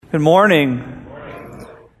Good morning.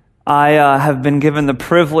 I have been given the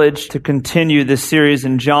privilege to continue this series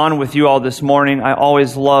in John with you all this morning. I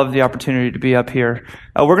always love the opportunity to be up here.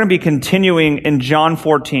 We're going to be continuing in John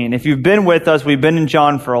 14. If you've been with us, we've been in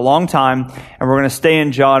John for a long time, and we're going to stay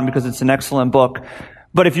in John because it's an excellent book.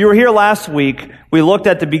 But if you were here last week, we looked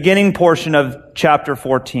at the beginning portion of chapter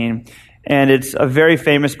 14. And it's a very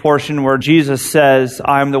famous portion where Jesus says,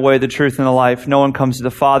 I am the way, the truth, and the life. No one comes to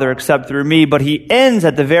the Father except through me. But he ends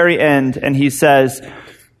at the very end and he says,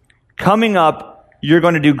 coming up, you're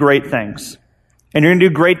going to do great things. And you're going to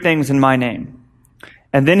do great things in my name.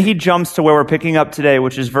 And then he jumps to where we're picking up today,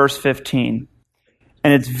 which is verse 15.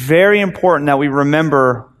 And it's very important that we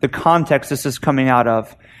remember the context this is coming out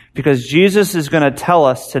of. Because Jesus is going to tell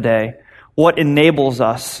us today what enables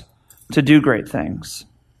us to do great things.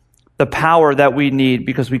 The power that we need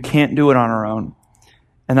because we can't do it on our own.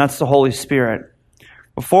 And that's the Holy Spirit.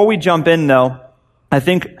 Before we jump in, though, I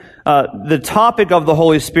think the topic of the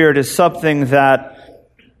Holy Spirit is something that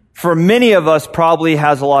for many of us probably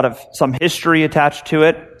has some history attached to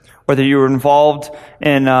it, whether you were involved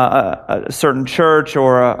in a certain church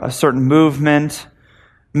or a certain movement.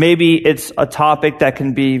 Maybe it's a topic that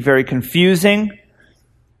can be very confusing,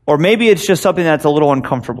 or maybe it's just something that's a little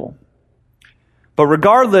uncomfortable. But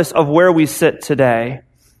regardless of where we sit today,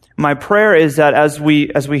 my prayer is that as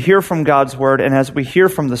we hear from God's Word and as we hear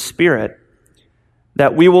from the Spirit,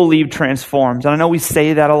 that we will leave transformed. And I know we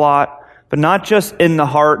say that a lot, but not just in the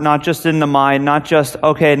heart, not just in the mind, not just,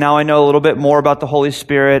 okay, now I know a little bit more about the Holy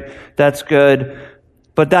Spirit, that's good,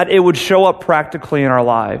 but that it would show up practically in our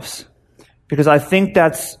lives. Because I think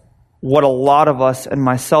that's what a lot of us, and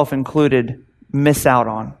myself included, miss out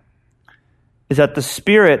on. Is that the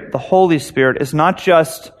Spirit, the Holy Spirit, is not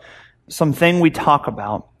just something we talk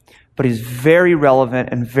about, but He's very relevant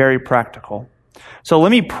and very practical. So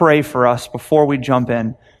let me pray for us before we jump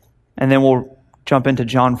in, and then we'll jump into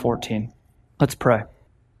John 14. Let's pray.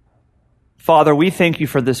 Father, we thank you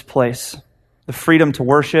for this place, the freedom to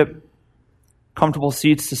worship, comfortable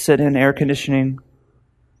seats to sit in, air conditioning,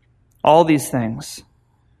 all these things.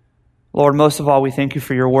 Lord, most of all, we thank you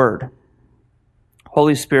for your word.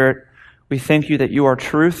 Holy Spirit, we thank you that you are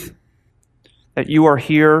truth, that you are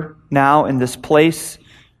here now in this place.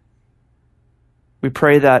 We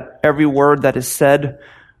pray that every word that is said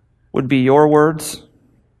would be your words.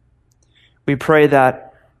 We pray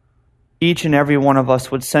that each and every one of us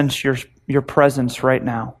would sense your presence right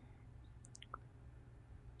now.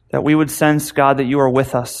 That we would sense, God, that you are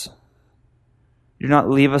with us. You do not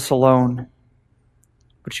leave us alone,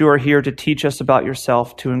 but you are here to teach us about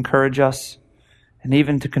yourself, to encourage us, and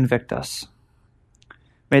even to convict us.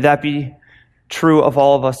 May that be true of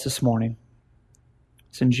all of us this morning.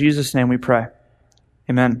 It's in Jesus' name we pray.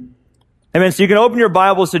 Amen. Amen. So you can open your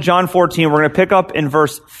Bibles to John 14. We're going to pick up in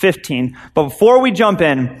verse 15. But before we jump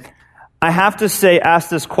in, I have to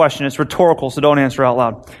ask this question. It's rhetorical, so don't answer out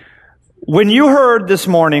loud. When you heard this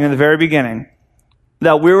morning in the very beginning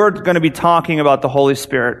that we were going to be talking about the Holy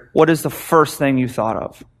Spirit, what is the first thing you thought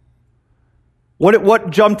of? What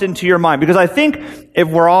jumped into your mind? Because I think if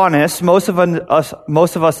we're honest, most of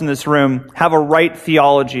us in this room have a right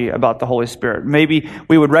theology about the Holy Spirit. Maybe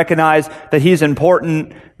we would recognize that He's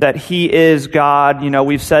important, that He is God. You know,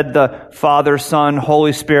 we've said the Father, Son,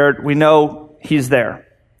 Holy Spirit. We know He's there.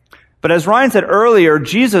 But as Ryan said earlier,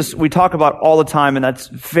 Jesus we talk about all the time, and that's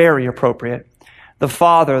very appropriate. The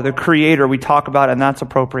Father, the Creator, we talk about, and that's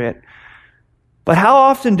appropriate. But how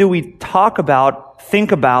often do we talk about,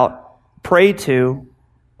 think about, pray to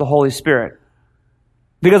the Holy Spirit?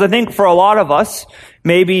 Because I think for a lot of us,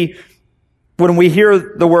 maybe when we hear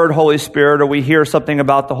the word Holy Spirit or we hear something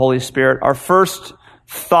about the Holy Spirit, our first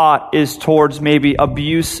thought is towards maybe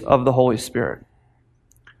abuse of the Holy Spirit.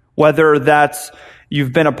 Whether that's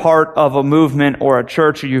you've been a part of a movement or a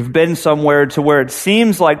church, or you've been somewhere to where it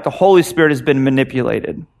seems like the Holy Spirit has been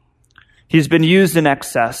manipulated. He's been used in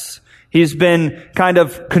excess. He's been kind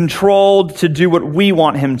of controlled to do what we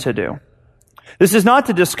want Him to do. This is not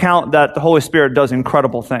to discount that the Holy Spirit does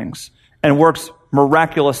incredible things and works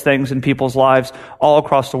miraculous things in people's lives all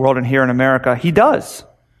across the world and here in America. He does.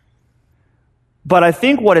 But I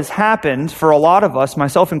think what has happened for a lot of us,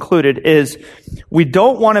 myself included, is we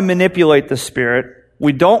don't want to manipulate the Spirit.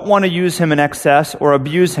 We don't want to use Him in excess or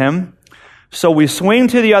abuse Him. So we swing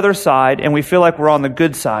to the other side and we feel like we're on the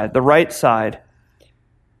good side, the right side.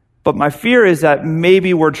 But my fear is that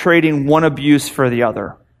maybe we're trading one abuse for the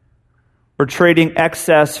other. We're trading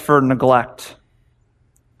excess for neglect.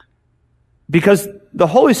 Because the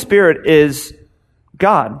Holy Spirit is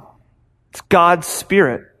God. It's God's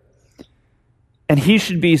Spirit. And He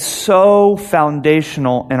should be so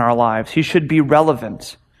foundational in our lives. He should be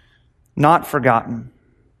relevant. not forgotten.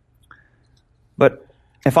 But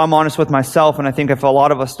if I'm honest with myself, and I think if a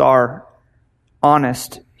lot of us are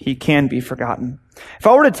honest, he can be forgotten. If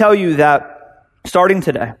I were to tell you that starting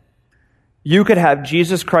today, you could have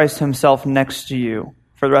Jesus Christ himself next to you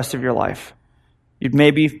for the rest of your life, you'd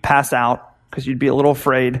maybe pass out because you'd be a little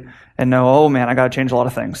afraid and know, oh man, I got to change a lot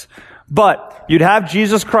of things. But you'd have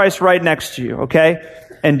Jesus Christ right next to you, okay?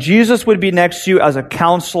 And Jesus would be next to you as a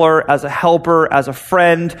counselor, as a helper, as a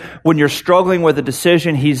friend. When you're struggling with a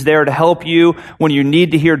decision, he's there to help you. When you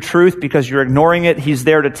need to hear truth because you're ignoring it, he's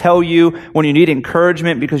there to tell you. When you need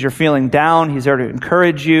encouragement because you're feeling down, he's there to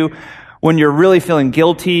encourage you. When you're really feeling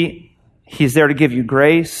guilty, he's there to give you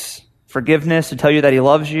grace, forgiveness, to tell you that he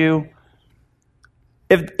loves you.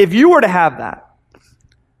 If you were to have that,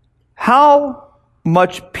 how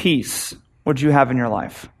much peace would you have in your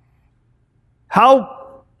life? How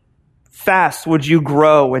fast would you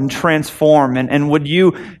grow and transform? And would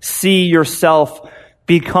you see yourself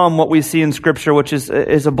become what we see in Scripture, which is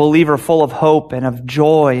a believer full of hope and of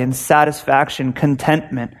joy and satisfaction,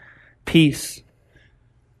 contentment, peace?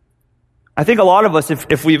 I think a lot of us,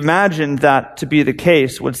 if we imagined that to be the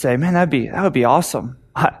case, would say, man, that would be awesome.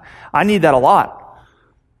 I need that a lot.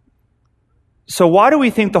 So why do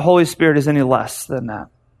we think the Holy Spirit is any less than that?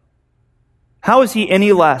 How is he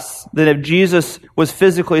any less than if Jesus was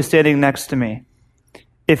physically standing next to me?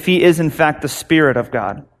 If he is in fact the Spirit of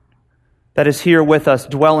God that is here with us,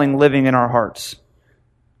 dwelling, living in our hearts?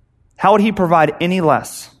 How would he provide any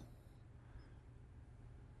less?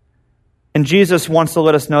 And Jesus wants to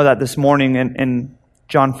let us know that this morning in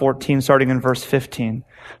John 14, starting in verse 15.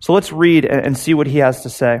 So let's read and see what he has to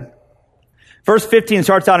say. Verse 15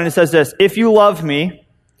 starts out and it says this: if you love me,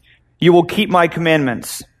 you will keep my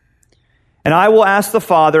commandments. And I will ask the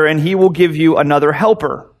Father, and he will give you another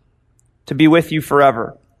helper to be with you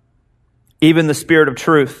forever, even the Spirit of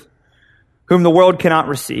truth, whom the world cannot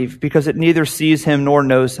receive, because it neither sees him nor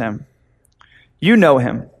knows him. You know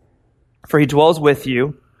him, for he dwells with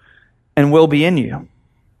you and will be in you.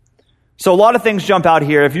 So a lot of things jump out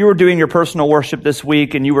here. If you were doing your personal worship this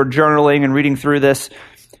week and you were journaling and reading through this,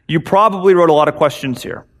 you probably wrote a lot of questions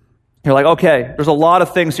here. You're like, okay, there's a lot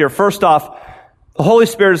of things here. First off, the Holy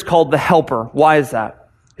Spirit is called the Helper. Why is that?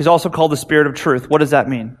 He's also called the Spirit of truth. What does that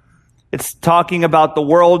mean? It's talking about the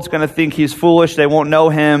world's going to think he's foolish. They won't know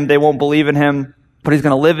him. They won't believe in him. But he's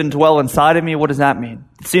going to live and dwell inside of me. What does that mean?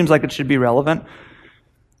 It seems like it should be relevant.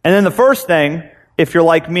 And then the first thing, if you're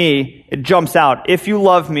like me, it jumps out. If you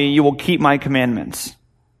love me, you will keep my commandments.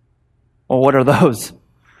 Well, what are those?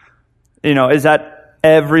 Is that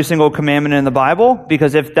every single commandment in the Bible?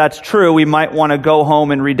 Because if that's true, we might want to go home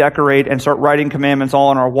and redecorate and start writing commandments all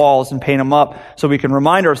on our walls and paint them up so we can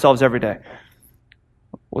remind ourselves every day.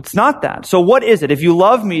 Well, it's not that. So what is it? If you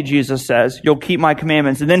love me, Jesus says, you'll keep my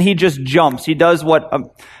commandments. And then he just jumps. He does what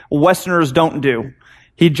Westerners don't do.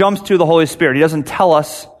 He jumps to the Holy Spirit. He doesn't tell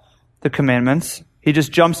us the commandments. He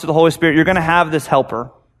just jumps to the Holy Spirit. You're going to have this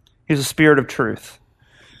helper. He's a Spirit of truth.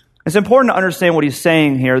 It's important to understand what he's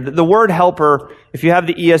saying here. The word helper, if you have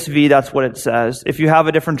the ESV, that's what it says. If you have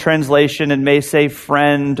a different translation, it may say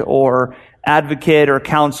friend or advocate or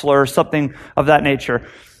counselor, something of that nature.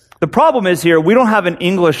 The problem is here, we don't have an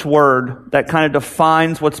English word that kind of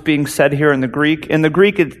defines what's being said here in the Greek. In the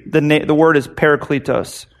Greek, the word is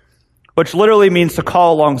parakletos, which literally means to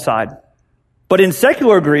call alongside. But in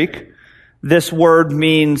secular Greek, this word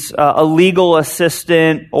means a legal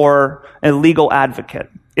assistant or a legal advocate.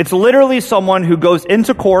 It's literally someone who goes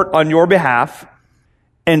into court on your behalf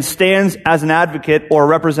and stands as an advocate or a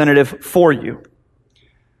representative for you.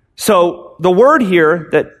 So the word here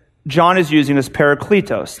that John is using is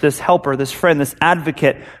parakletos, this helper, this friend, this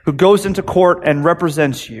advocate who goes into court and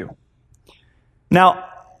represents you. Now,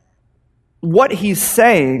 what he's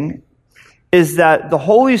saying is that the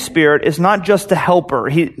Holy Spirit is not just a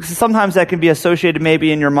helper. Sometimes that can be associated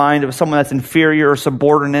maybe in your mind of someone that's inferior or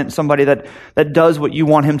subordinate, somebody that does what you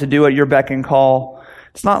want him to do at your beck and call.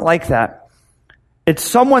 It's not like that. It's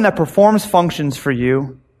someone that performs functions for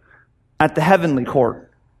you at the heavenly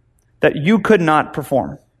court that you could not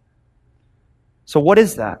perform. So what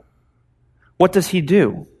is that? What does he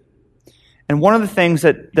do? And one of the things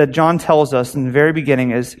that John tells us in the very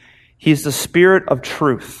beginning is he's the Spirit of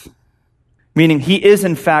truth. Meaning he is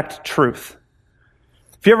in fact truth.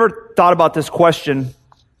 If you ever thought about this question,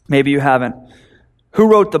 maybe you haven't.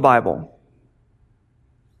 Who wrote the Bible?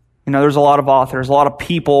 There's a lot of authors, a lot of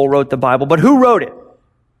people wrote the Bible, but who wrote it?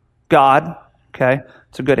 God. Okay,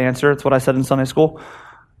 it's a good answer. It's what I said in Sunday school.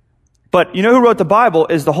 But who wrote the Bible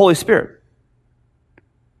is the Holy Spirit.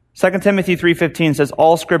 2 Timothy 3:15 says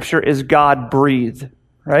all Scripture is God-breathed,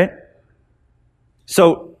 right?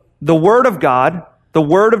 So the Word of God, the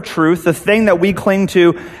Word of truth, the thing that we cling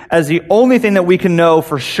to as the only thing that we can know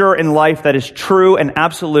for sure in life that is true and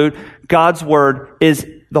absolute, God's Word, is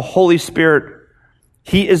the Holy Spirit.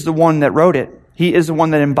 He is the one that wrote it. He is the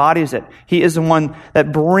one that embodies it. He is the one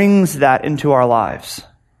that brings that into our lives.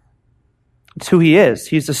 It's who He is.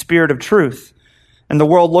 He's the Spirit of truth. And the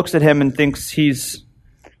world looks at Him and thinks He's,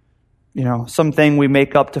 something we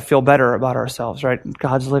make up to feel better about ourselves, right?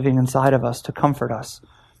 God's living inside of us to comfort us.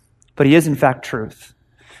 But He is, in fact, truth.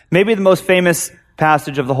 Maybe the most famous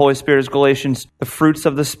passage of the Holy Spirit is Galatians, the fruits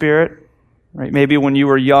of the Spirit. Right? Maybe when you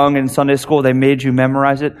were young in Sunday school, they made you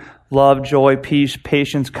memorize it. Love, joy, peace,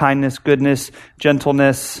 patience, kindness, goodness,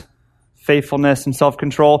 gentleness, faithfulness, and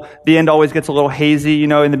self-control. The end always gets a little hazy.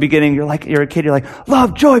 In the beginning, you're a kid, you're like,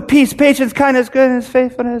 love, joy, peace, patience, kindness, goodness,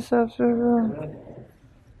 faithfulness,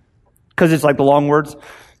 because it's like the long words.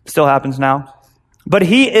 Still happens now. But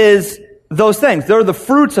He is those things. They're the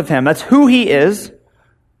fruits of Him. That's who He is.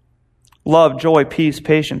 Love, joy, peace,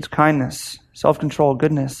 patience, kindness, self-control,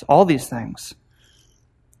 goodness, all these things.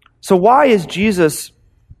 So why is Jesus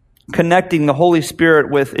connecting the Holy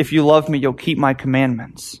Spirit with, if you love me, you'll keep my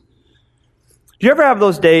commandments? Do you ever have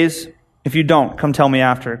those days? If you don't, come tell me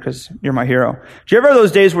after, because you're my hero. Do you ever have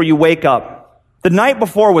those days where you wake up? The night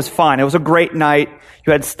before was fine. It was a great night.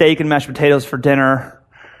 You had steak and mashed potatoes for dinner.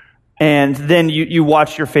 And then you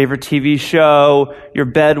watched your favorite TV show. Your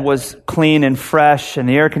bed was clean and fresh, and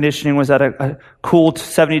the air conditioning was at a cool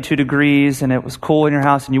 72 degrees, and it was cool in your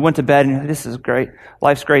house. And you went to bed, and you're like, this is great.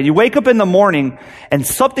 Life's great. You wake up in the morning, and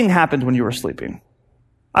something happened when you were sleeping.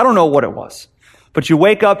 I don't know what it was. But you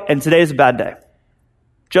wake up, and today's a bad day.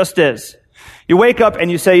 Just is. You wake up, and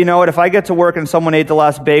you say, you know what, if I get to work and someone ate the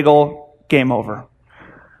last bagel, game over.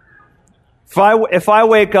 If I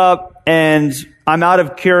wake up and I'm out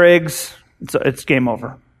of Keurig's, it's game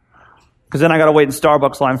over. Because then I got to wait in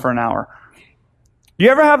Starbucks line for an hour. You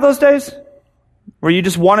ever have those days where you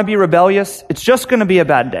just want to be rebellious? It's just going to be a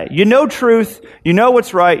bad day. You know truth. You know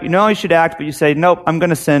what's right. You know how you should act, but you say, nope, I'm going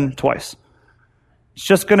to sin twice. It's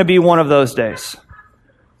just going to be one of those days.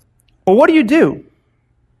 Well, what do you do?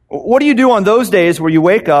 What do you do on those days where you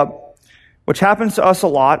wake up, which happens to us a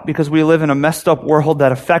lot because we live in a messed up world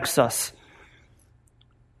that affects us?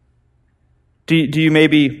 Do you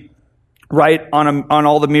maybe write on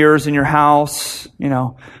all the mirrors in your house,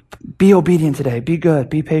 be obedient today, be good,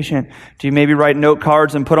 be patient? Do you maybe write note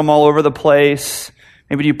cards and put them all over the place?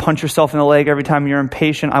 Maybe do you punch yourself in the leg every time you're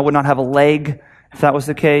impatient? I would not have a leg if that was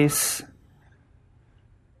the case.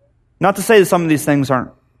 Not to say that some of these things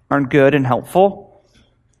aren't good and helpful,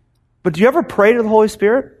 but do you ever pray to the Holy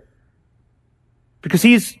Spirit? Because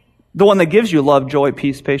He's the one that gives you love, joy,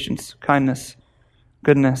 peace, patience, kindness,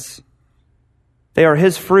 goodness. They are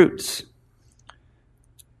His fruits.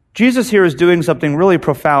 Jesus here is doing something really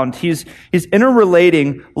profound. He's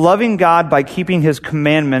interrelating loving God by keeping His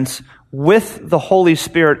commandments with the Holy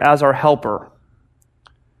Spirit as our helper.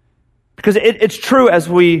 Because it's true, as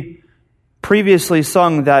we previously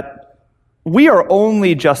sung, that we are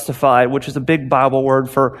only justified, which is a big Bible word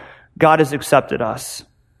for God has accepted us.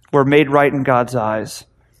 We're made right in God's eyes.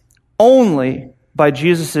 Only by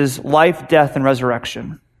Jesus' life, death, and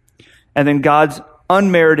resurrection. And then God's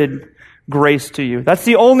unmerited grace to you. That's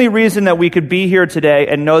the only reason that we could be here today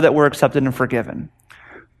and know that we're accepted and forgiven.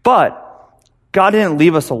 But God didn't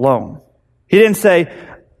leave us alone. He didn't say,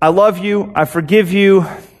 I love you, I forgive you,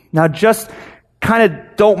 now just kind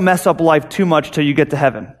of don't mess up life too much till you get to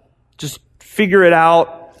heaven. Just figure it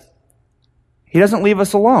out. He doesn't leave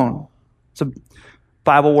us alone. It's a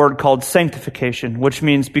Bible word called sanctification, which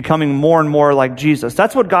means becoming more and more like Jesus.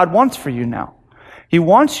 That's what God wants for you now. He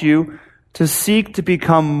wants you to seek to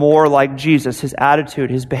become more like Jesus, His attitude,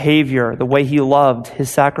 His behavior, the way He loved, His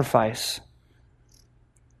sacrifice.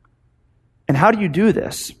 And how do you do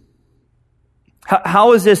this?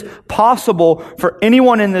 How is this possible for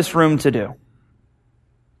anyone in this room to do?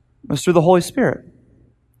 It's through the Holy Spirit.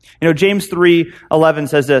 James 3:11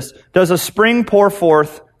 says this, does a spring pour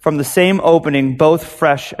forth from the same opening both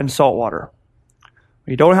fresh and salt water?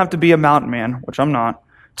 You don't have to be a mountain man, which I'm not,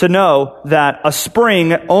 to know that a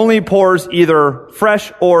spring only pours either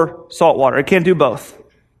fresh or salt water. It can't do both.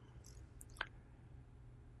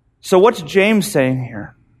 So what's James saying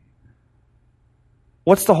here?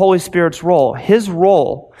 What's the Holy Spirit's role? His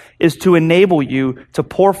role is to enable you to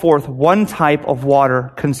pour forth one type of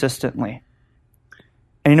water consistently.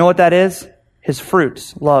 And you know what that is? His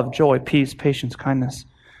fruits: love, joy, peace, patience, kindness,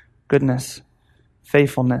 goodness,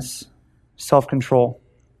 faithfulness, self-control.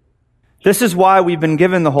 This is why we've been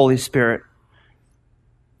given the Holy Spirit.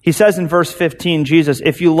 He says in verse 15, Jesus,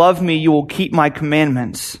 if you love me, you will keep my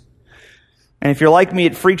commandments. And if you're like me,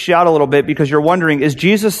 it freaks you out a little bit because you're wondering, is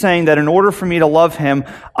Jesus saying that in order for me to love him,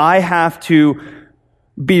 I have to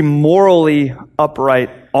be morally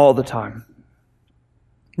upright all the time?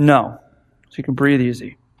 No. So you can breathe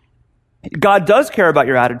easy. God does care about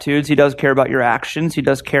your attitudes. He does care about your actions. He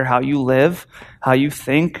does care how you live, how you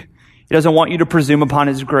think. He doesn't want you to presume upon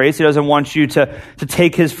his grace. He doesn't want you to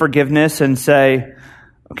take his forgiveness and say,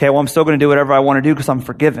 okay, well, I'm still going to do whatever I want to do because I'm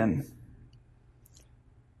forgiven.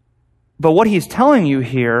 But what he's telling you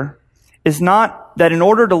here is not that in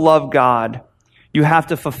order to love God, you have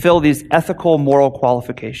to fulfill these ethical, moral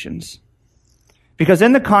qualifications. Because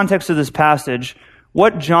in the context of this passage,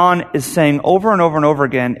 what John is saying over and over and over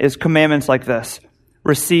again is commandments like this: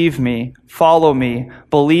 receive me, follow me,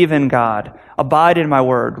 believe in God, abide in my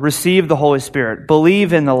word, receive the Holy Spirit,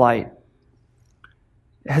 believe in the light.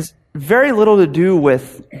 It has very little to do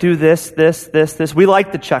with do this, this, this, this. We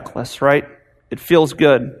like the checklist, right? It feels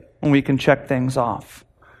good when we can check things off.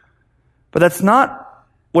 But that's not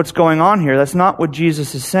what's going on here. That's not what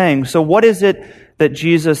Jesus is saying. So what is it that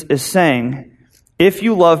Jesus is saying? If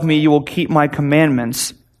you love me, you will keep my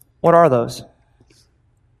commandments. What are those?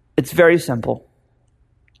 It's very simple.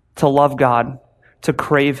 To love God, to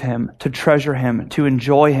crave him, to treasure him, to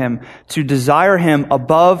enjoy him, to desire him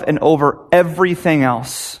above and over everything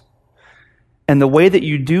else. And the way that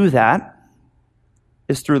you do that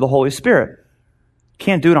is through the Holy Spirit. You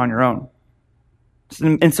can't do it on your own.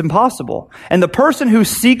 It's impossible. And the person who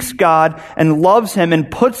seeks God and loves him and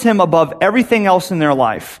puts him above everything else in their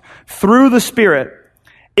life through the Spirit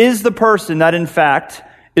is the person that, in fact,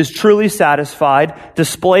 is truly satisfied,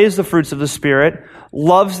 displays the fruits of the Spirit,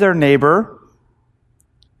 loves their neighbor.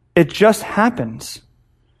 It just happens.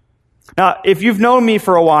 Now, if you've known me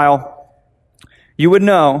for a while, you would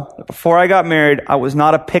know that before I got married, I was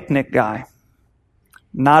not a picnic guy.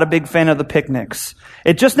 Not a big fan of the picnics.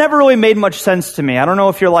 It just never really made much sense to me. I don't know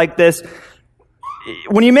if you're like this.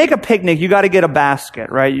 When you make a picnic, you got to get a basket,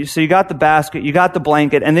 right? So you got the basket, you got the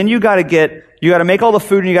blanket, and then you got to make all the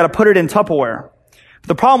food and you got to put it in Tupperware.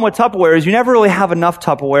 The problem with Tupperware is you never really have enough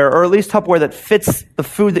Tupperware, or at least Tupperware that fits the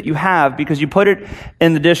food that you have, because you put it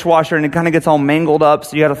in the dishwasher and it kind of gets all mangled up,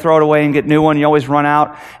 so you got to throw it away and get new one. You always run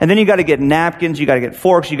out. And then you got to get napkins, you got to get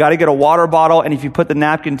forks, you got to get a water bottle, and if you put the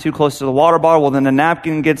napkin too close to the water bottle, well, then the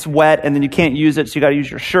napkin gets wet and then you can't use it, so you got to use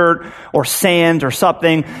your shirt or sand or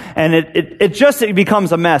something, and it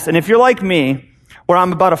becomes a mess. And if you're like me, where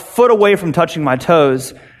I'm about a foot away from touching my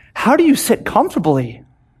toes, how do you sit comfortably?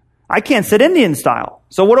 I can't sit Indian style.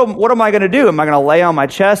 So what am I going to do? Am I going to lay on my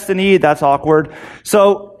chest and eat? That's awkward.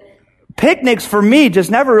 So picnics for me just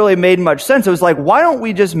never really made much sense. It was like, why don't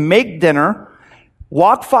we just make dinner,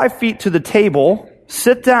 walk 5 feet to the table,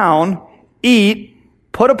 sit down, eat,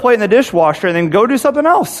 put a plate in the dishwasher, and then go do something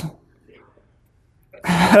else?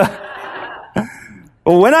 Well,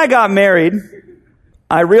 when I got married,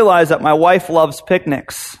 I realized that my wife loves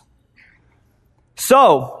picnics.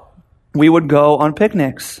 So we would go on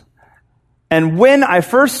picnics. And when I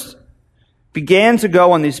first began to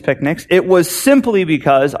go on these picnics, it was simply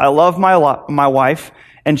because I love my wife,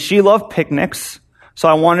 and she loved picnics. So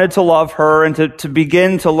I wanted to love her and to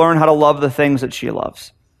begin to learn how to love the things that she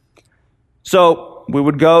loves. So we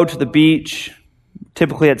would go to the beach,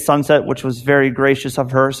 typically at sunset, which was very gracious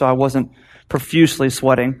of her, so I wasn't profusely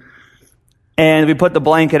sweating. And we put the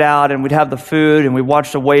blanket out, and we'd have the food, and we'd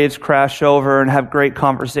watch the waves crash over and have great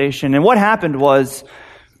conversation. And what happened was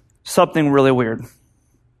something really weird.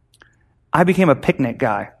 I became a picnic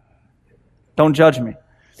guy. Don't judge me.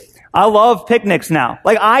 I love picnics now.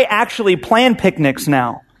 Like, I actually plan picnics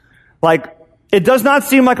now. Like, it does not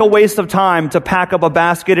seem like a waste of time to pack up a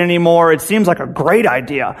basket anymore. It seems like a great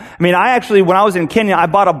idea. I mean, when I was in Kenya, I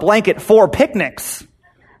bought a blanket for picnics.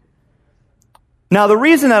 Now, the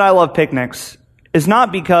reason that I love picnics is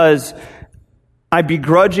not because I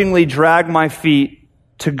begrudgingly drag my feet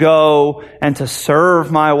to go and to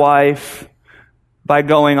serve my wife by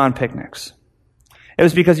going on picnics. It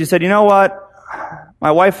was because you said, you know what?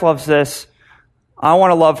 My wife loves this. I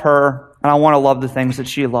want to love her, and I want to love the things that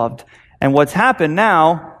she loved. And what's happened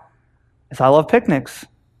now is I love picnics.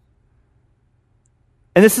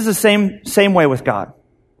 And this is the same way with God.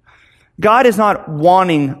 God is not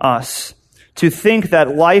wanting us to think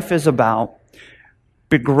that life is about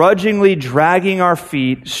begrudgingly dragging our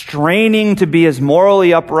feet, straining to be as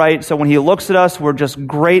morally upright, so when he looks at us, we're just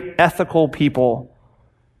great ethical people.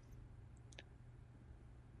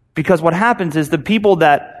 Because what happens is the people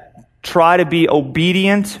that try to be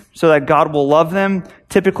obedient so that God will love them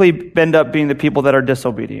typically end up being the people that are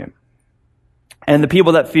disobedient. And the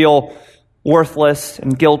people that feel worthless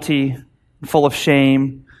and guilty, full of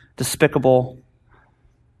shame, despicable.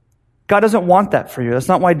 God doesn't want that for you. That's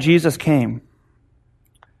not why Jesus came.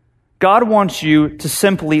 God wants you to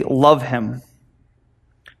simply love him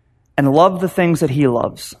and love the things that he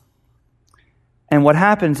loves. And what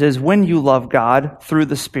happens is when you love God through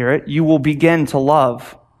the Spirit, you will begin to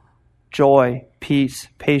love joy, peace,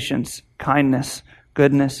 patience, kindness,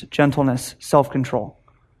 goodness, gentleness, self-control.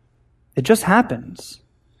 It just happens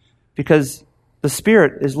because the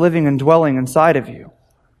Spirit is living and dwelling inside of you.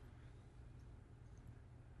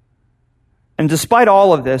 And despite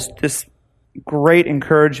all of this great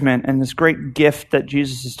encouragement and this great gift that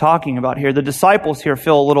Jesus is talking about here, the disciples here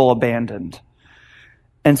feel a little abandoned.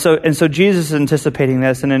 And so Jesus is anticipating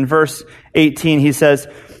this. And in verse 18, he says,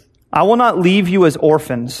 I will not leave you as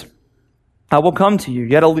orphans. I will come to you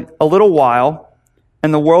yet a little while,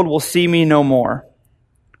 and the world will see me no more.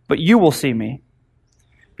 But you will see me,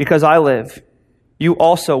 because I live. You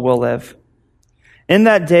also will live. In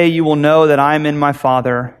that day you will know that I am in my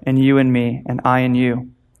Father, and you in me, and I in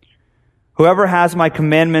you. Whoever has my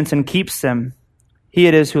commandments and keeps them, he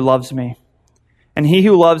it is who loves me. And he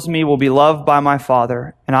who loves me will be loved by my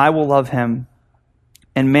Father, and I will love him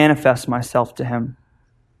and manifest myself to him.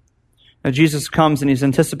 Now Jesus comes and he's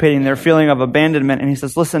anticipating their feeling of abandonment, and he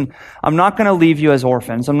says, listen, I'm not going to leave you as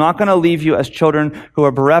orphans. I'm not going to leave you as children who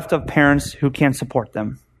are bereft of parents who can't support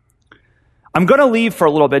them. I'm going to leave for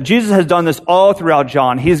a little bit. Jesus has done this all throughout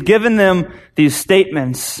John. He's given them these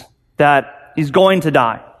statements that he's going to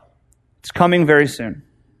die. It's coming very soon.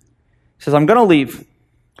 He says, I'm going to leave,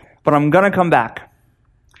 but I'm going to come back.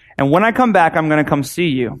 And when I come back, I'm going to come see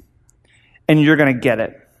you, and you're going to get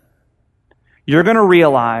it. You're going to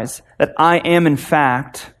realize that I am, in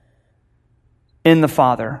fact, in the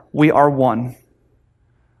Father. We are one.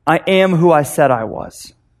 I am who I said I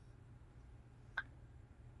was.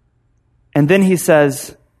 And then he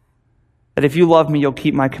says that if you love me, you'll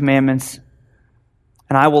keep my commandments,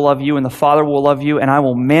 and I will love you, and the Father will love you, and I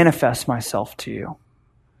will manifest myself to you.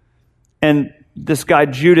 And this guy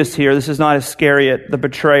Judas here, this is not Iscariot, the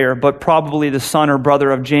betrayer, but probably the son or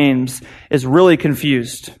brother of James, is really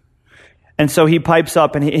confused. And so he pipes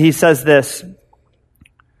up and he says this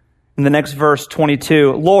in the next verse,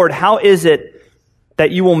 22, Lord, how is it that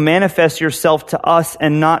you will manifest yourself to us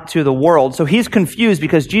and not to the world? So he's confused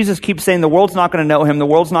because Jesus keeps saying the world's not going to know him, the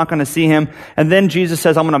world's not going to see him. And then Jesus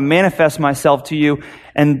says, I'm going to manifest myself to you.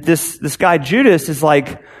 And this guy Judas is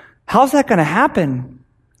like, how's that going to happen?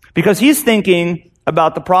 Because he's thinking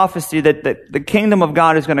about the prophecy that the kingdom of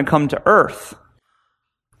God is going to come to earth.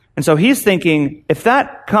 And so he's thinking, if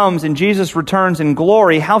that comes and Jesus returns in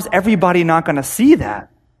glory, how's everybody not going to see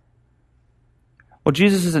that? Well,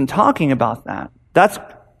 Jesus isn't talking about that.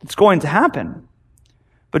 It's going to happen.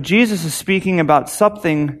 But Jesus is speaking about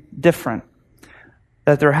something different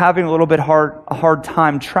that they're having a little bit a hard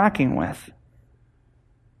time tracking with.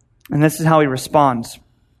 And this is how he responds.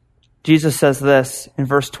 Jesus says this in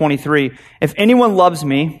verse 23, if anyone loves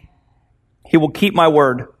me, he will keep my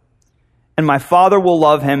word, and my Father will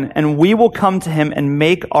love him, and we will come to him and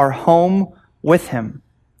make our home with him.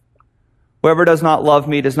 Whoever does not love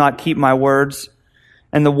me does not keep my words,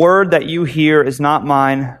 and the word that you hear is not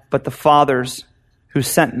mine, but the Father's who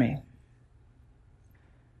sent me.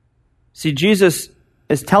 See, Jesus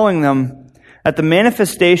is telling them that the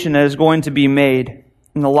manifestation that is going to be made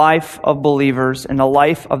in the life of believers, in the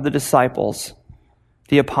life of the disciples,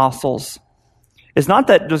 the apostles, is not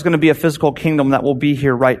that there's going to be a physical kingdom that will be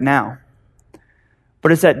here right now,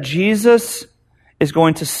 but it's that Jesus is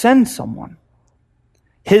going to send someone,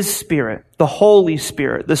 his Spirit, the Holy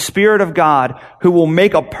Spirit, the Spirit of God, who will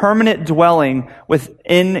make a permanent dwelling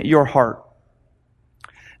within your heart.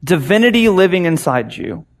 Divinity living inside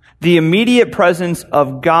you, the immediate presence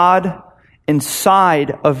of God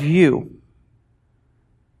inside of you,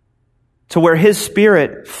 to where his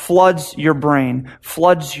Spirit floods your brain,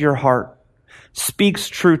 floods your heart, speaks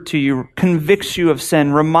truth to you, convicts you of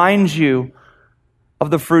sin, reminds you of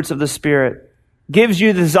the fruits of the Spirit, gives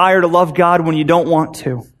you the desire to love God when you don't want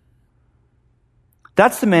to.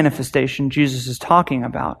 That's the manifestation Jesus is talking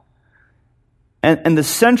about. And the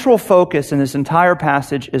central focus in this entire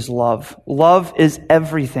passage is love. Love is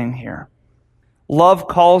everything here. Love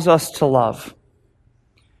calls us to love.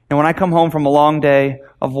 And when I come home from a long day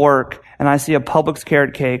of work and I see a Publix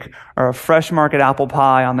carrot cake or a Fresh Market apple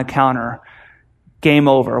pie on the counter, game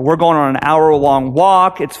over. We're going on an hour-long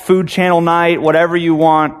walk. It's food channel night, whatever you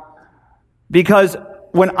want. Because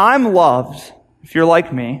when I'm loved, if you're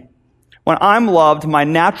like me, when I'm loved, my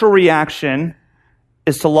natural reaction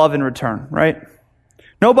is to love in return, right?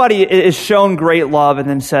 Nobody is shown great love and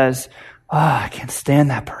then says, I can't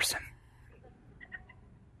stand that person.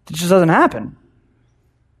 It just doesn't happen.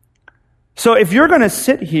 So if you're going to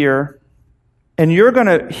sit here And you're going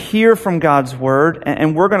to hear from God's word,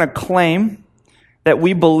 and we're going to claim that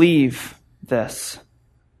we believe this.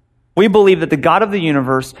 We believe that the God of the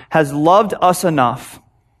universe has loved us enough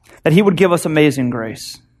that he would give us amazing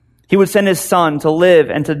grace. He would send his son to live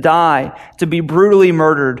and to die, to be brutally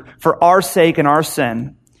murdered for our sake and our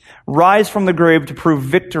sin, rise from the grave to prove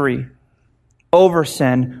victory over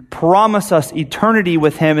sin, promise us eternity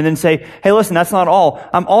with him, and then say, hey, listen, that's not all.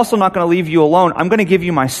 I'm also not going to leave you alone. I'm going to give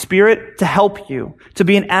you my Spirit to help you, to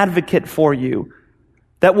be an advocate for you,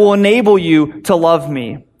 that will enable you to love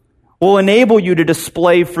me, will enable you to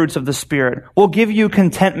display fruits of the Spirit, will give you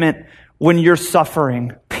contentment when you're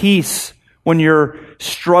suffering, peace when you're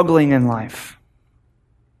struggling in life.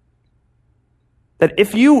 That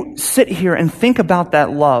if you sit here and think about that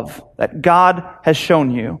love that God has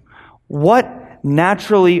shown you, what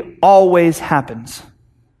naturally always happens?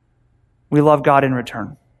 We love God in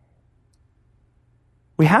return.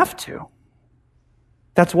 We have to.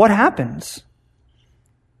 That's what happens.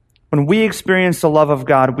 When we experience the love of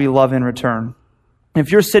God, we love in return.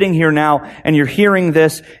 If you're sitting here now and you're hearing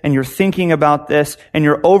this and you're thinking about this and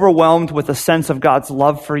you're overwhelmed with a sense of God's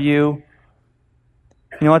love for you,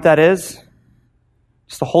 you know what that is?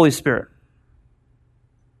 It's the Holy Spirit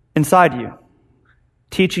inside you,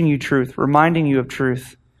 teaching you truth, reminding you of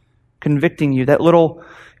truth, convicting you. That little,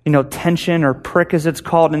 tension or prick as it's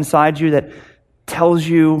called inside you that tells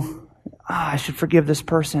you, I should forgive this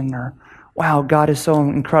person, or wow, God is so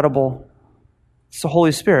incredible. It's the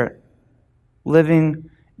Holy Spirit living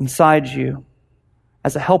inside you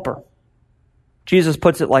as a helper. Jesus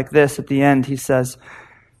puts it like this at the end. He says,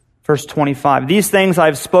 verse 25, these things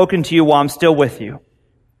I've spoken to you while I'm still with you.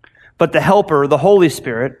 But the helper, the Holy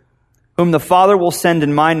Spirit, whom the Father will send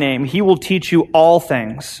in my name, he will teach you all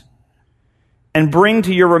things and bring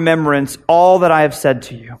to your remembrance all that I have said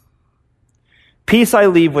to you. Peace I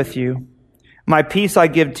leave with you. My peace I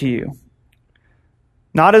give to you.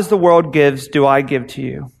 Not as the world gives, do I give to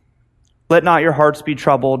you. Let not your hearts be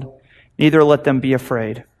troubled, neither let them be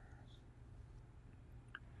afraid.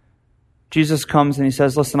 Jesus comes and he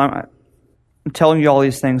says, listen, I'm telling you all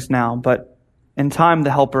these things now, but in time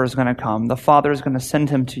the Helper is going to come. The Father is going to send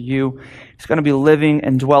him to you. He's going to be living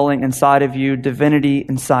and dwelling inside of you, divinity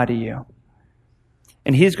inside of you.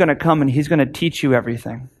 And he's going to come and he's going to teach you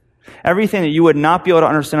everything. Everything that you would not be able to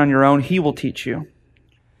understand on your own, he will teach you.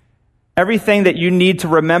 Everything that you need to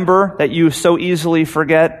remember that you so easily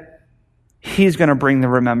forget, he's going to bring the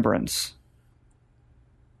remembrance.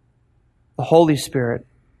 The Holy Spirit.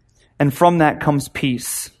 And from that comes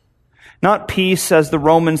peace. Not peace as the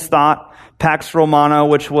Romans thought, Pax Romana,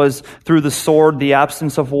 which was through the sword, the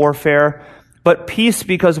absence of warfare, but peace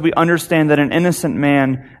because we understand that an innocent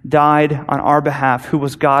man died on our behalf, who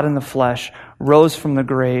was God in the flesh, rose from the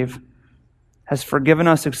grave, has forgiven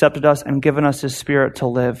us, accepted us, and given us his Spirit to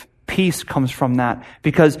live. Peace comes from that.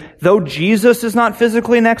 Because though Jesus is not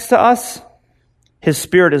physically next to us, his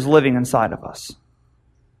Spirit is living inside of us.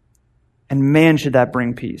 And man, should that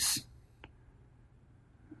bring peace.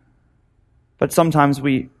 But sometimes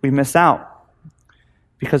we miss out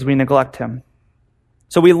because we neglect him.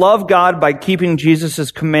 So we love God by keeping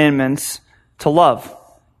Jesus' commandments to love.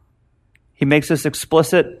 He makes this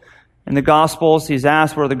explicit in the Gospels. He's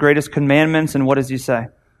asked, what are the greatest commandments? And what does he say?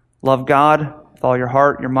 Love God with all your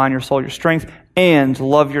heart, your mind, your soul, your strength, and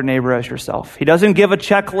love your neighbor as yourself. He doesn't give a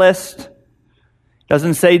checklist.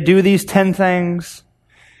 Doesn't say do these 10 things.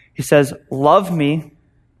 He says, love me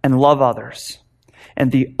and love others.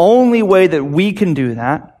 And the only way that we can do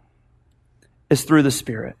that is through the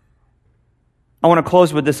Spirit. I want to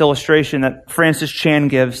close with this illustration that Francis Chan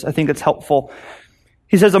gives. I think it's helpful.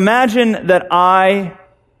 He says, imagine that I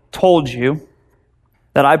told you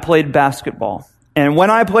that I played basketball. And when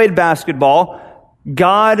I played basketball,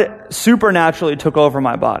 God supernaturally took over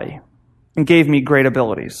my body and gave me great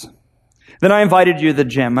abilities. Then I invited you to the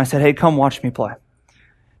gym. I said, hey, come watch me play.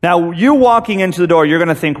 Now, you walking into the door, you're going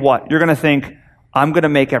to think what? You're going to think, I'm going to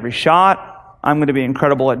make every shot. I'm going to be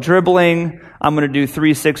incredible at dribbling. I'm going to do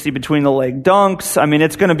 360 between the leg dunks. I mean,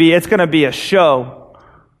 it's going to be a show.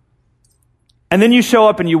 And then you show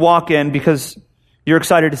up and you walk in because you're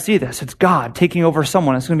excited to see this. It's God taking over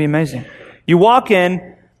someone. It's going to be amazing. You walk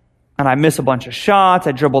in and I miss a bunch of shots.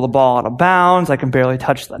 I dribble the ball out of bounds. I can barely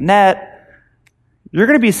touch the net. You're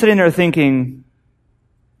going to be sitting there thinking,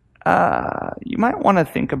 you might want to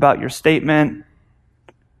think about your statement.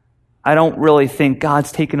 I don't really think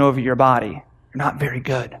God's taken over your body. You're not very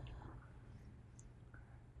good.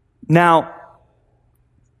 Now,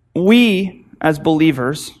 we as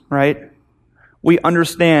believers, right, we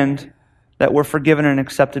understand that we're forgiven and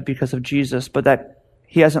accepted because of Jesus, but that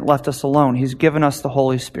he hasn't left us alone. He's given us the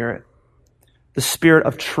Holy Spirit the Spirit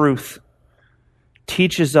of truth,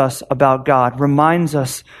 teaches us about God, reminds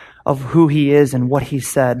us of who He is and what He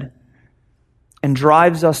said, and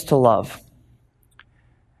drives us to love.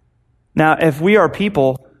 Now, if we are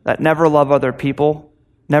people that never love other people,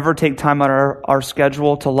 never take time out of our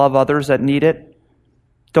schedule to love others that need it,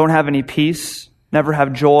 don't have any peace, never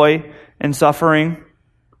have joy in suffering,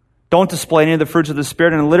 don't display any of the fruits of the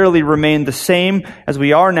Spirit, and literally remain the same as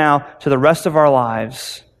we are now to the rest of our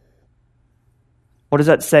lives, what does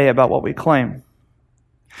that say about what we claim?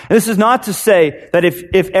 And this is not to say that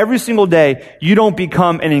if every single day you don't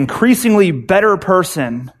become an increasingly better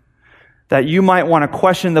person, that you might want to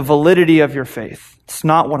question the validity of your faith. It's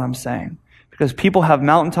not what I'm saying, because people have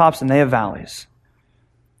mountaintops and they have valleys.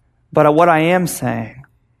 But what I am saying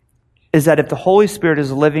is that if the Holy Spirit is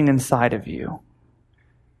living inside of you,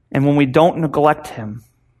 and when we don't neglect Him,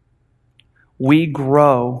 we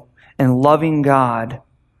grow in loving God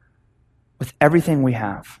with everything we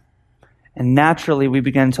have. And naturally, we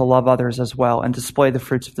begin to love others as well and display the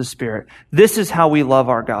fruits of the Spirit. This is how we love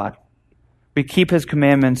our God. We keep His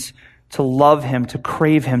commandments to love Him, to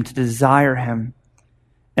crave Him, to desire Him.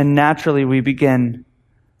 And naturally, we begin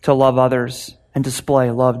to love others and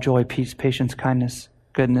display love, joy, peace, patience, kindness,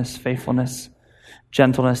 goodness, faithfulness,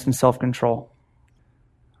 gentleness, and self-control.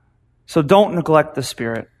 So don't neglect the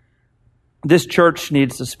Spirit. This church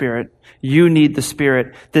needs the Spirit. You need the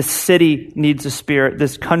Spirit. This city needs the Spirit.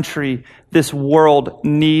 This country, this world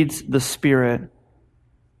needs the Spirit.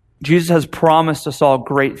 Jesus has promised us all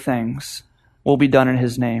great things will be done in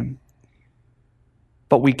His name.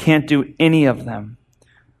 But we can't do any of them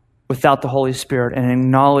without the Holy Spirit and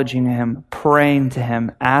acknowledging Him, praying to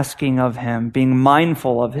Him, asking of Him, being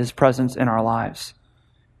mindful of His presence in our lives.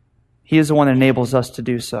 He is the one that enables us to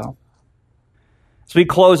do so. As we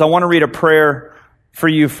close, I want to read a prayer for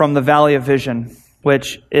you from the Valley of Vision,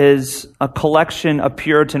 which is a collection of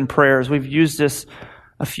Puritan prayers. We've used this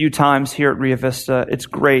a few times here at Rio Vista. It's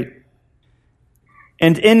great.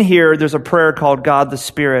 And in here, there's a prayer called God the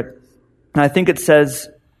Spirit. And I think it says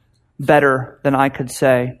better than I could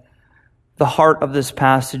say the heart of this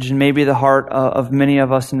passage, and maybe the heart of many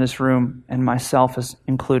of us in this room, and myself is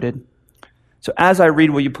included. So as I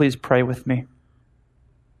read, will you please pray with me?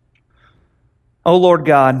 O Lord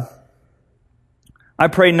God, I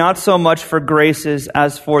pray not so much for graces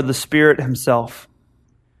as for the Spirit Himself,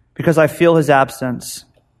 because I feel His absence,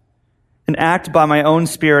 and act by my own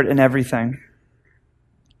spirit in everything.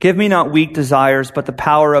 Give me not weak desires, but the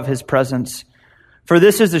power of His presence. For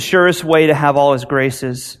this is the surest way to have all His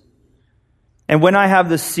graces. And when I have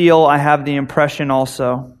the seal, I have the impression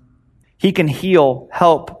also. He can heal,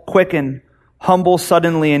 help, quicken, humble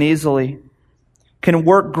suddenly and easily, can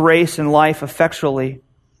work grace and life effectually.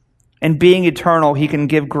 And being eternal, He can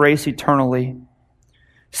give grace eternally.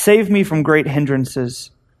 Save me from great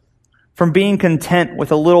hindrances, from being content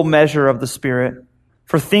with a little measure of the Spirit,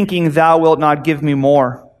 for thinking Thou wilt not give me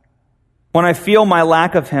more. When I feel my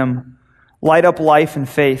lack of Him, light up life and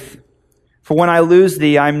faith. For when I lose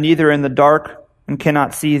Thee, I am neither in the dark and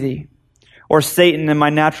cannot see Thee, or Satan and my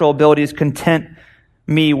natural abilities content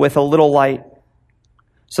me with a little light,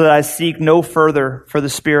 so that I seek no further for the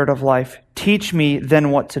Spirit of life. Teach me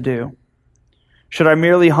then what to do. Should I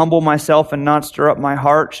merely humble myself and not stir up my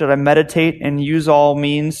heart? Should I meditate and use all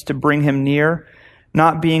means to bring Him near,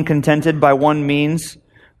 not being contented by one means,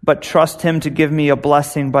 but trust Him to give me a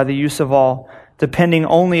blessing by the use of all, depending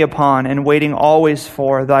only upon and waiting always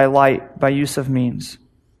for Thy light by use of means?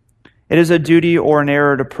 It is a duty or an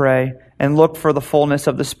error to pray and look for the fullness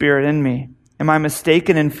of the Spirit in me. Am I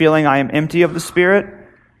mistaken in feeling I am empty of the Spirit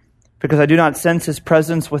because I do not sense His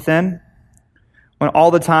presence within, when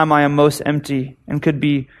all the time I am most empty and could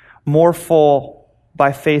be more full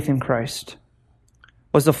by faith in Christ?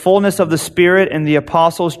 Was the fullness of the Spirit in the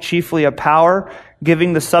apostles chiefly a power,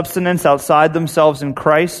 giving the substance outside themselves in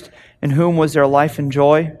Christ, in whom was their life and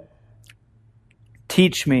joy?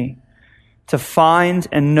 Teach me to find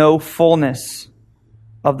and know fullness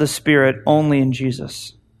of the Spirit only in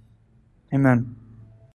Jesus. Amen.